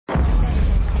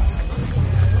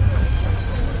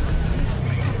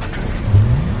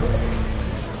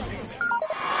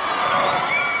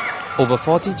Over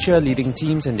 40 cheerleading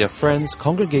teams and their friends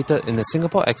congregated in the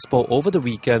Singapore Expo over the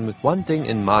weekend with one thing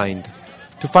in mind: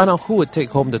 to find out who would take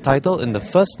home the title in the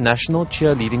first National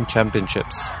Cheerleading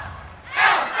Championships.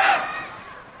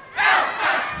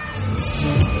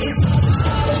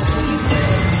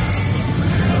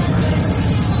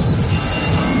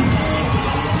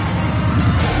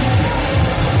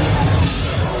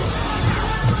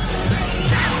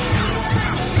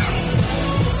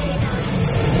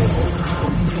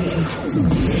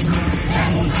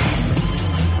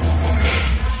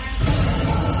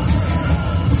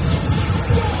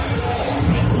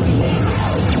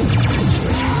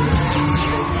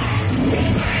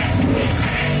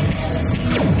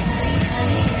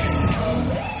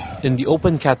 In the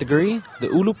open category, the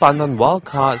Ulu Pandan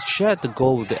Wildcards shared the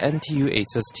goal with the NTU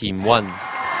Aces Team 1.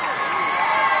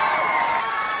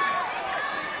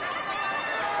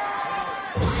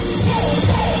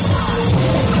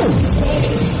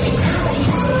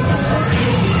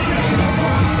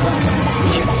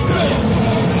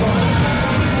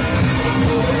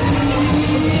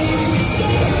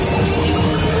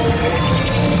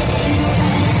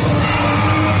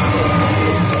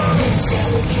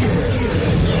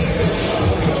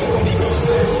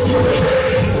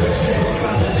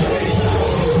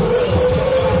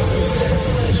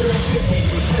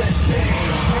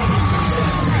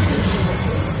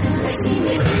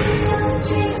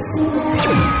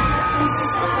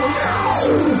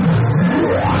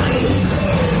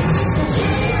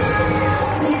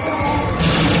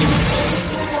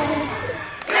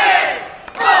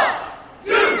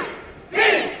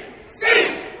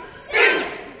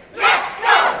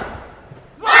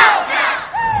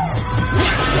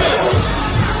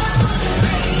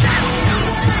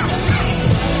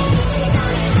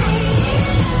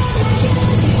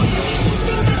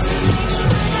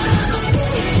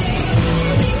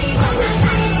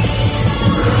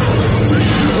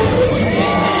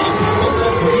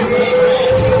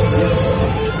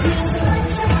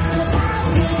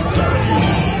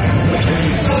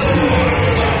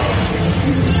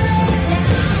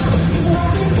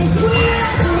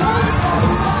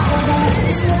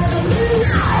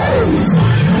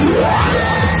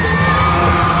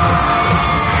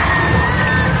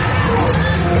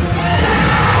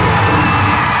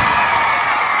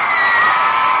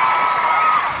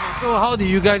 So how do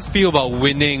you guys feel about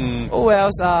winning? Oh well,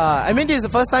 I mean, this is the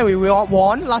first time we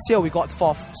won. Last year we got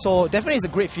 4th, so definitely it's a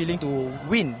great feeling to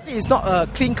win. It's not a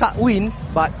clean-cut win,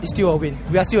 but it's still a win.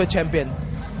 We are still a champion.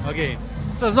 Okay,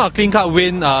 so it's not a clean-cut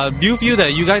win. Do you feel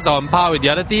that you guys are on par with the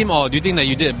other team, or do you think that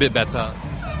you did a bit better?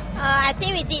 I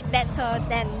think we did better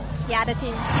than the other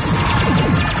team.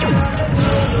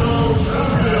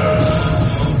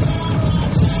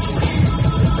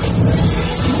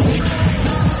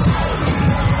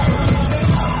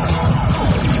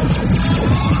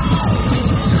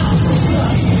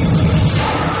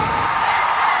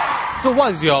 So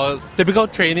what is your typical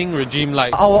training regime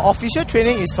like? Our official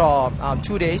training is for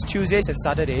 2 days, Tuesdays and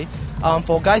Saturday.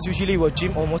 For guys, usually we'll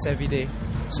gym almost every day,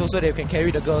 so they can carry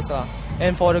the girls.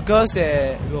 And for the girls,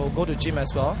 they will go to gym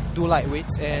as well, do light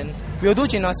weights, and we'll do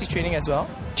gymnastics training as well.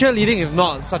 Cheerleading is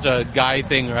not such a guy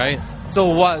thing, right? So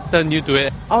what turned you to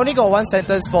it? I only got one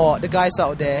sentence for the guys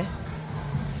out there.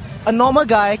 A normal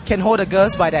guy can hold the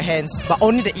girls by their hands, but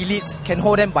only the elites can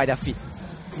hold them by their feet.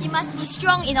 You must be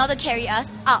strong in order to carry us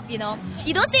up, you know.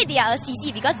 You don't say they are a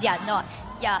sissy because they are not.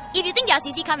 Yeah, if you think they are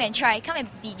sissy, come and try. Come and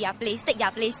be their place, take their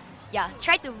place. Yeah,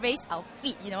 try to raise our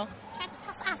feet, you know. Try to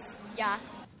toss us. Yeah.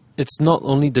 It's not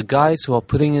only the guys who are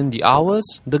putting in the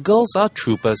hours, the girls are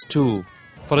troopers too.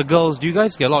 For the girls, do you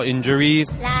guys get a lot of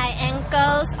injuries? Like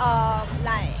ankles or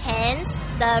like hands,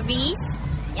 the wrist.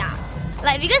 Yeah.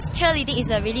 Like, because cheerleading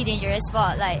is a really dangerous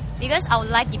sport, like, because our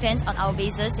life depends on our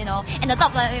bases, you know, and the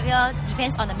top level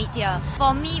depends on the mid-tier.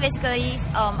 For me, basically,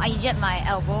 I injured my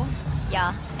elbow,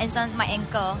 yeah, and my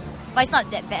ankle, but it's not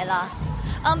that bad lah.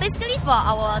 Basically, for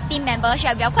our team members,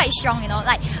 we are quite strong, you know,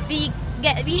 like, we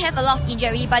have a lot of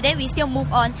injury, but then we still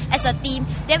move on as a team.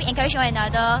 Then we encourage one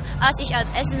another, ask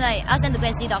them to go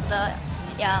and see doctor,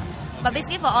 yeah. But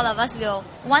basically, for all of us, we'll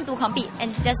want to compete,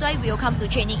 and that's why we'll come to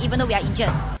training, even though we are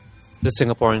injured. The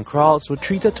Singaporean crowds were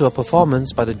treated to a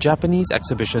performance by the Japanese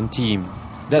exhibition team.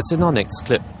 That's in our next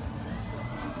clip.